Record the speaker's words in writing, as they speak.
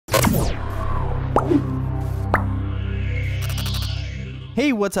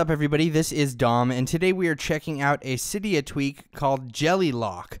Hey, what's up everybody? This is Dom, and today we are checking out a Cydia tweak called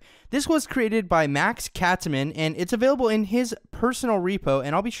JellyLock. This was created by Max Katzmann, and it's available in his personal repo,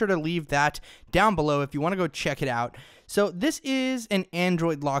 and I'll be sure to leave that down below if you want to go check it out. So this is an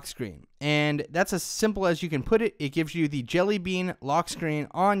Android lock screen, and that's as simple as you can put it. It gives you the Jelly Bean lock screen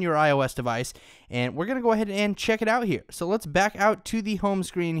on your iOS device, and we're going to go ahead and check it out here. So let's back out to the home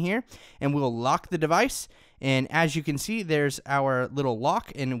screen here, and we'll lock the device. And as you can see, there's our little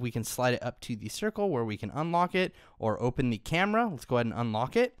lock, and we can slide it up to the circle where we can unlock it or open the camera. Let's go ahead and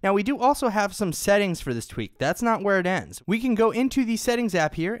unlock it. Now, we do also have some settings for this tweak. That's not where it ends. We can go into the settings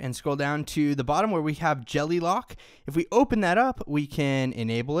app here and scroll down to the bottom where we have JellyLock. If we open that up, we can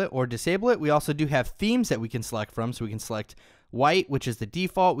enable it or disable it. We also do have themes that we can select from, so we can select white, which is the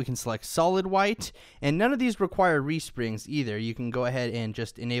default. We can select solid white, and none of these require resprings either. You can go ahead and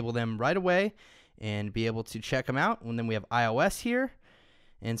just enable them right away and be able to check them out. And then we have iOS here.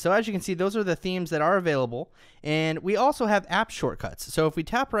 And so as you can see, those are the themes that are available. And we also have app shortcuts. So if we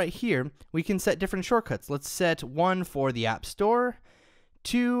tap right here, we can set different shortcuts. Let's set 1 for the App Store,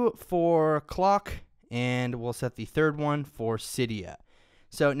 2 for clock, and we'll set the third one for Cydia.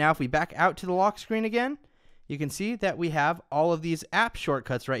 So now if we back out to the lock screen again, you can see that we have all of these app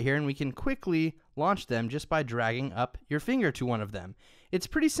shortcuts right here, and we can quickly launch them just by dragging up your finger to one of them. It's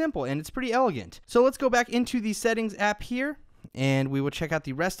pretty simple and it's pretty elegant. So let's go back into the settings app here, and we will check out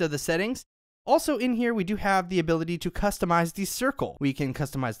the rest of the settings. Also in here, we do have the ability to customize the circle. We can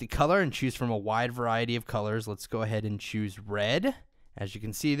customize the color and choose from a wide variety of colors. Let's go ahead and choose red. As you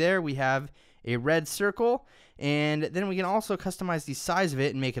can see there, we have a red circle, and then we can also customize the size of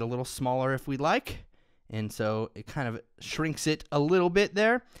it and make it a little smaller if we'd like. And so it kind of shrinks it a little bit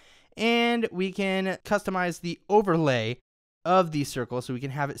there. And we can customize the overlay of the circle, so we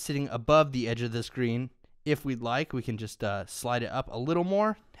can have it sitting above the edge of the screen. If we'd like, we can just slide it up a little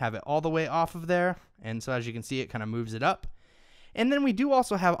more, have it all the way off of there. And so as you can see, it kind of moves it up. And then we do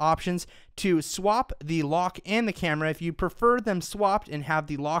also have options to swap the lock and the camera. If you prefer them swapped and have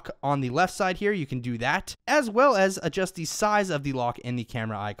the lock on the left side here, you can do that, as well as adjust the size of the lock and the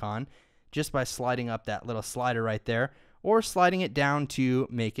camera icon just by sliding up that little slider right there, or sliding it down to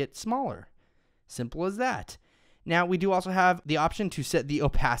make it smaller. Simple as that. Now, we do also have the option to set the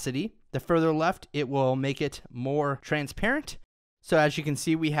opacity. The further left, it will make it more transparent. So as you can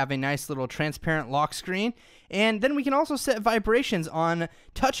see, we have a nice little transparent lock screen. And then we can also set vibrations on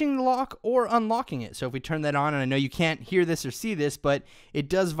touching the lock or unlocking it. So if we turn that on, and I know you can't hear this or see this, but it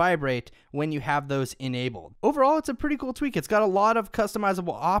does vibrate when you have those enabled. Overall, it's a pretty cool tweak. It's got a lot of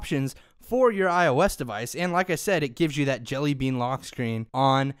customizable options for your iOS device. And like I said, it gives you that Jelly Bean lock screen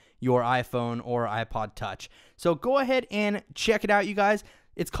on your iPhone or iPod Touch. So go ahead and check it out, you guys.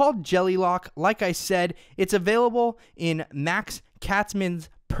 It's called JellyLock. Like I said, it's available in Max Katzmann's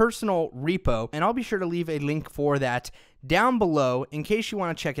personal repo, and I'll be sure to leave a link for that down below in case you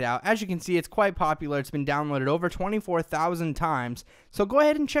want to check it out. As you can see, it's quite popular. It's been downloaded over 24,000 times. So go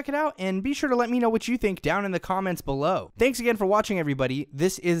ahead and check it out, and be sure to let me know what you think down in the comments below. Thanks again for watching, everybody.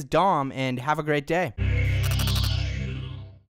 This is Dom, and have a great day.